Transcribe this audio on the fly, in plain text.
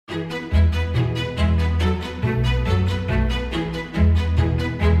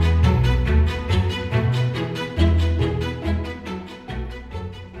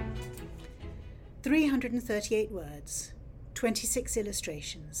238 words, 26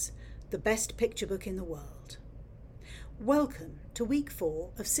 illustrations, the best picture book in the world. Welcome to week 4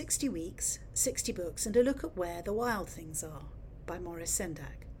 of 60 weeks, 60 books and a look at where the wild things are by Maurice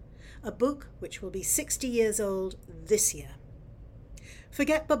Sendak, a book which will be 60 years old this year.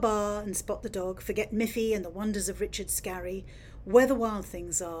 Forget Baba and Spot the dog, forget Miffy and the wonders of Richard Scarry. Where the Wild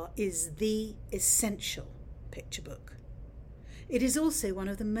Things Are is the essential picture book. It is also one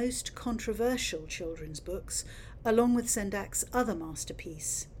of the most controversial children's books, along with Sendak's other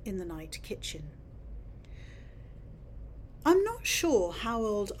masterpiece, In the Night Kitchen. I'm not sure how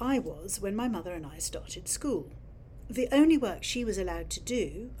old I was when my mother and I started school. The only work she was allowed to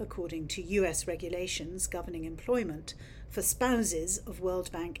do, according to US regulations governing employment for spouses of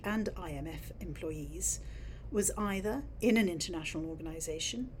World Bank and IMF employees, was either in an international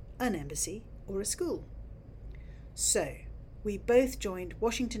organisation, an embassy, or a school. So, we both joined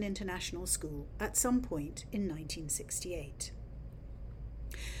Washington International School at some point in 1968.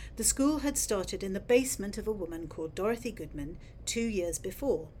 The school had started in the basement of a woman called Dorothy Goodman 2 years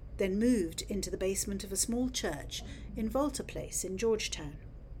before, then moved into the basement of a small church in Volta Place in Georgetown.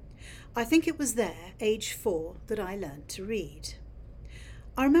 I think it was there, age 4, that I learnt to read.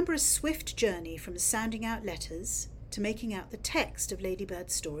 I remember a swift journey from sounding out letters to making out the text of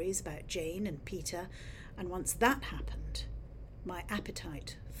Ladybird's stories about Jane and Peter, and once that happened, my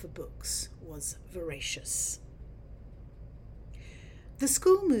appetite for books was voracious. The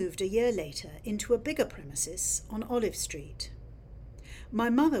school moved a year later into a bigger premises on Olive Street. My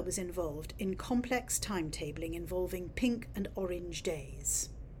mother was involved in complex timetabling involving pink and orange days.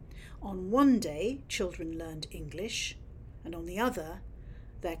 On one day, children learned English, and on the other,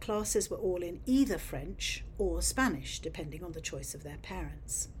 their classes were all in either French or Spanish, depending on the choice of their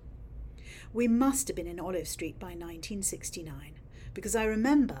parents. We must have been in Olive Street by 1969, because I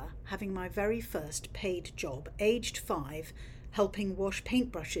remember having my very first paid job, aged 5, helping wash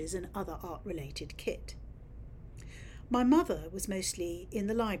paintbrushes and other art-related kit. My mother was mostly in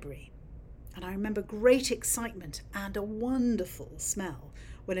the library, and I remember great excitement and a wonderful smell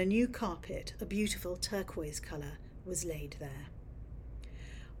when a new carpet, a beautiful turquoise colour, was laid there.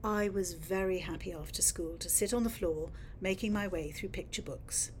 I was very happy after school to sit on the floor making my way through picture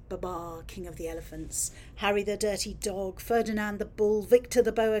books. Baba, King of the Elephants, Harry the Dirty Dog, Ferdinand the Bull, Victor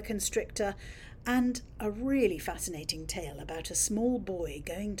the Boa Constrictor, and a really fascinating tale about a small boy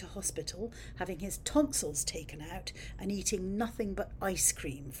going to hospital, having his tonsils taken out and eating nothing but ice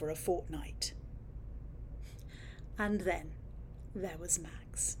cream for a fortnight. And then there was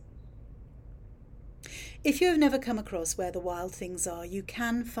Max. If you have never come across Where the Wild Things Are, you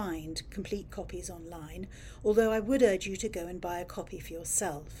can find complete copies online, although I would urge you to go and buy a copy for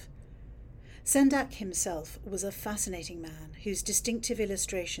yourself. Sendak himself was a fascinating man whose distinctive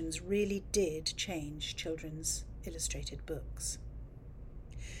illustrations really did change children's illustrated books.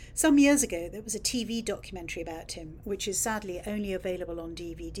 Some years ago there was a TV documentary about him, which is sadly only available on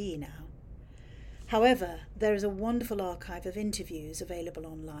DVD now. However, there is a wonderful archive of interviews available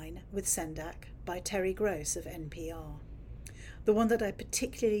online with Sendak by Terry Gross of NPR. The one that I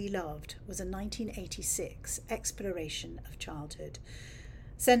particularly loved was a 1986 exploration of childhood.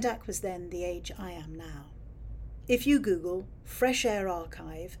 Sendak was then the age I am now. If you Google Fresh Air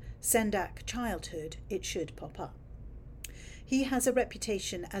Archive, Sendak Childhood, it should pop up. He has a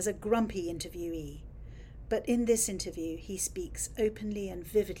reputation as a grumpy interviewee, but in this interview he speaks openly and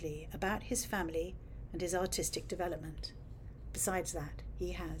vividly about his family and his artistic development. Besides that,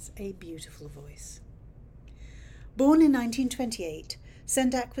 he has a beautiful voice. Born in 1928,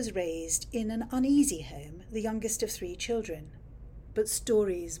 Sendak was raised in an uneasy home, the youngest of 3 children. But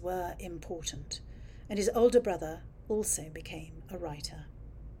stories were important, and his older brother also became a writer.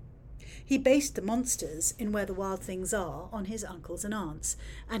 He based the monsters in Where the Wild Things Are on his uncles and aunts,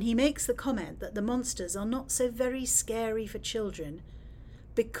 and he makes the comment that the monsters are not so very scary for children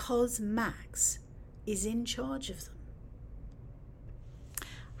because Max is in charge of them.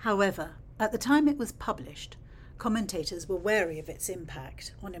 However, at the time it was published, commentators were wary of its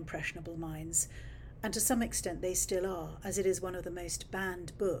impact on impressionable minds, and to some extent they still are, as it is one of the most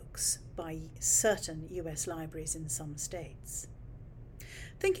banned books by certain US libraries in some states.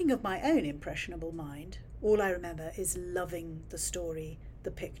 Thinking of my own impressionable mind, all I remember is loving the story,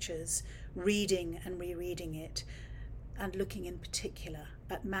 the pictures, reading and rereading it, and looking in particular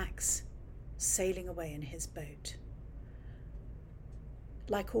at Max sailing away in his boat.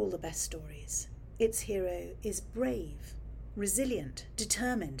 Like all the best stories, its hero is brave, resilient,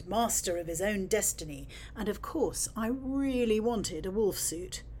 determined, master of his own destiny, and of course I really wanted a wolf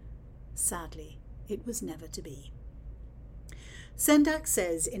suit. Sadly, it was never to be. Sendak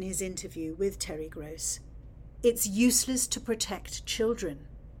says in his interview with Terry Gross, It's useless to protect children.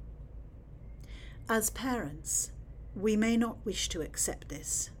 As parents, we may not wish to accept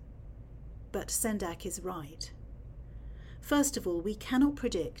this, but Sendak is right. First of all, we cannot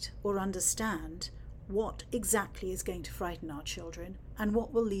predict or understand what exactly is going to frighten our children and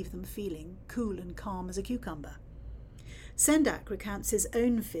what will leave them feeling cool and calm as a cucumber. Sendak recounts his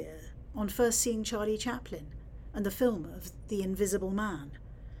own fear on first seeing Charlie Chaplin and the film of The Invisible Man.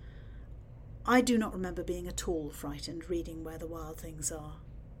 I do not remember being at all frightened reading Where the Wild Things Are,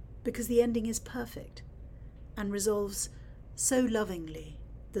 because the ending is perfect and resolves so lovingly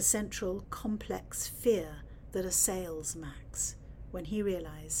the central complex fear that assails Max when he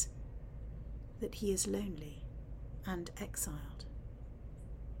realizes that he is lonely and exiled.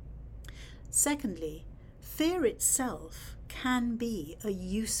 Secondly, fear itself can be a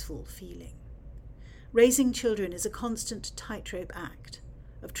useful feeling. Raising children is a constant tightrope act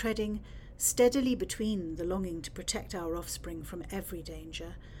of treading steadily between the longing to protect our offspring from every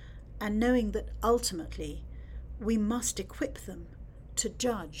danger and knowing that ultimately we must equip them to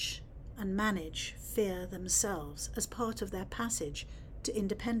judge and manage fear themselves as part of their passage to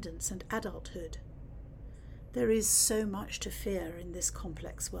independence and adulthood. There is so much to fear in this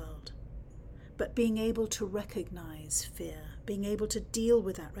complex world, but being able to recognize fear, being able to deal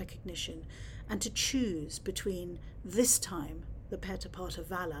with that recognition and to choose between this time the better part of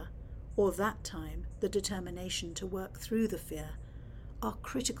valor or that time the determination to work through the fear are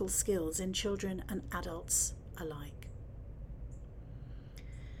critical skills in children and adults alike.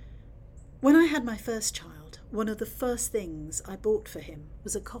 When I had my first child, one of the first things I bought for him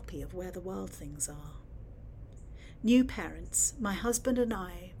was a copy of Where the Wild Things Are. New parents, my husband and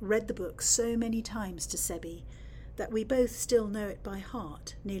I read the book so many times to Sebi that we both still know it by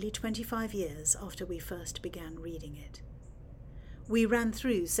heart nearly 25 years after we first began reading it. We ran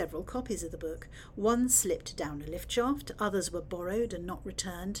through several copies of the book. One slipped down a lift shaft, others were borrowed and not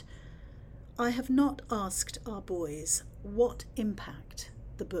returned. I have not asked our boys what impact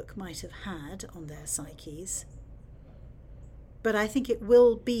the book might have had on their psyches, but I think it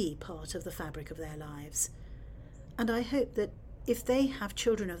will be part of the fabric of their lives, and I hope that if they have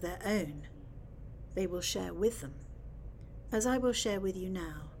children of their own, they will share with them, as I will share with you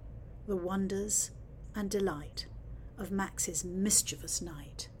now, the wonders and delight of Max's mischievous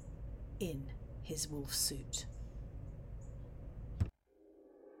night in his wolf suit.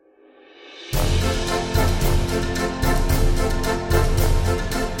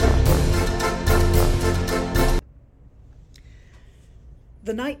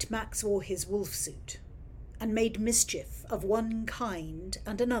 The night Max wore his wolf suit and made mischief of one kind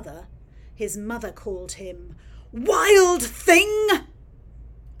and another, his mother called him "Wild Thing!"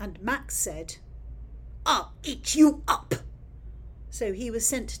 and Max said, "I'll eat you up!" So he was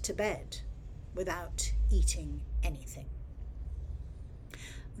sent to bed without eating anything.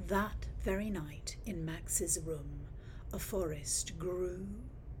 That very night in Max's room, a forest grew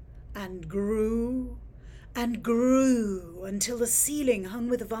and grew and grew until the ceiling hung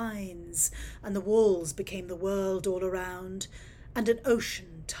with vines and the walls became the world all around, and an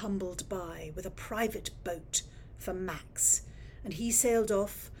ocean tumbled by with a private boat for Max, and he sailed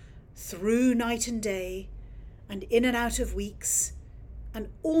off through night and day and in and out of weeks and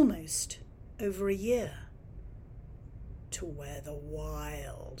almost over a year to where the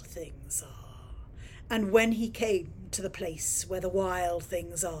wild things are. And when he came to the place where the wild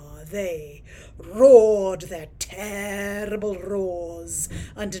things are, they roared their terrible roars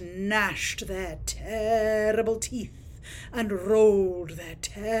and gnashed their terrible teeth and rolled their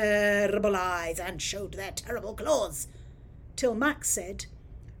terrible eyes and showed their terrible claws, till Max said,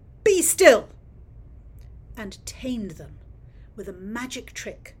 "Be still!" and tamed them with a magic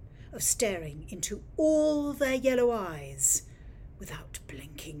trick of staring into all their yellow eyes without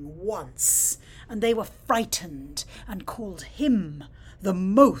blinking once, and they were frightened and called him the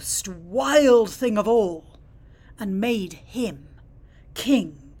most wild thing of all, and made him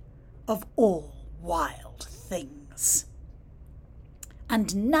king of all wild things.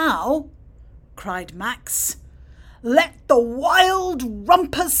 "And now," cried Max, "let the wild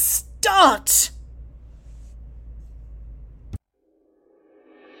rumpus start!"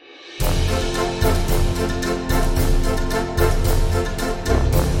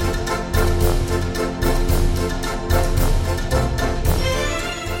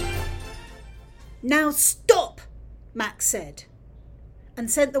 "Now stop," Max said,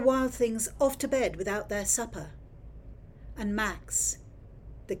 and sent the wild things off to bed without their supper. And Max,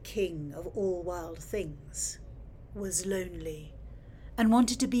 the king of all wild things, was lonely and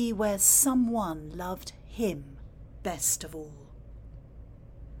wanted to be where someone loved him best of all.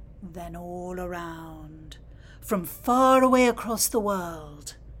 Then all around, from far away across the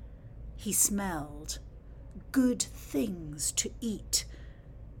world. He smelled good things to eat,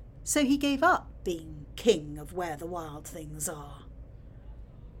 so he gave up being king of where the wild things are.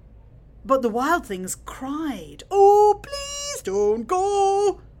 But the wild things cried, "Oh, please don't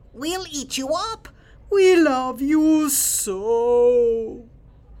go! We'll eat you up! We love you so!"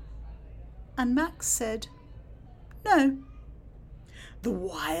 And Max said, "No." The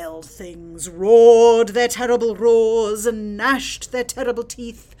wild things roared their terrible roars and gnashed their terrible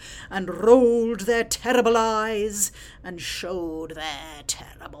teeth and rolled their terrible eyes and showed their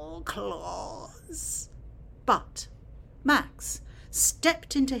terrible claws. But Max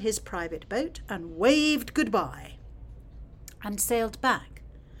stepped into his private boat and waved goodbye and sailed back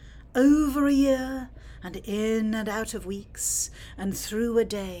over a year and in and out of weeks and through a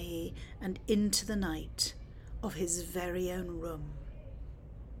day and into the night of his very own room,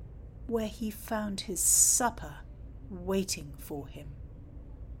 where he found his supper waiting for him.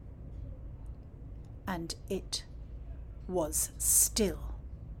 And it was still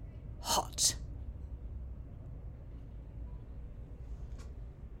hot.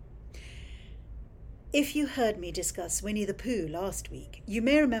 If you heard me discuss Winnie the Pooh last week, you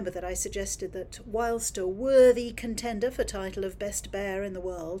may remember that I suggested that whilst a worthy contender for title of best bear in the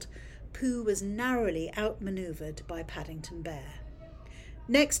world, Pooh was narrowly outmanoeuvred by Paddington Bear.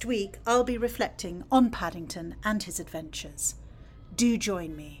 Next week, I'll be reflecting on Paddington and his adventures. Do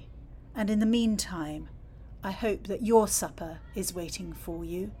join me, and in the meantime, I hope that your supper is waiting for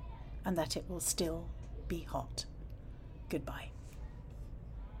you and that it will still be hot. Goodbye.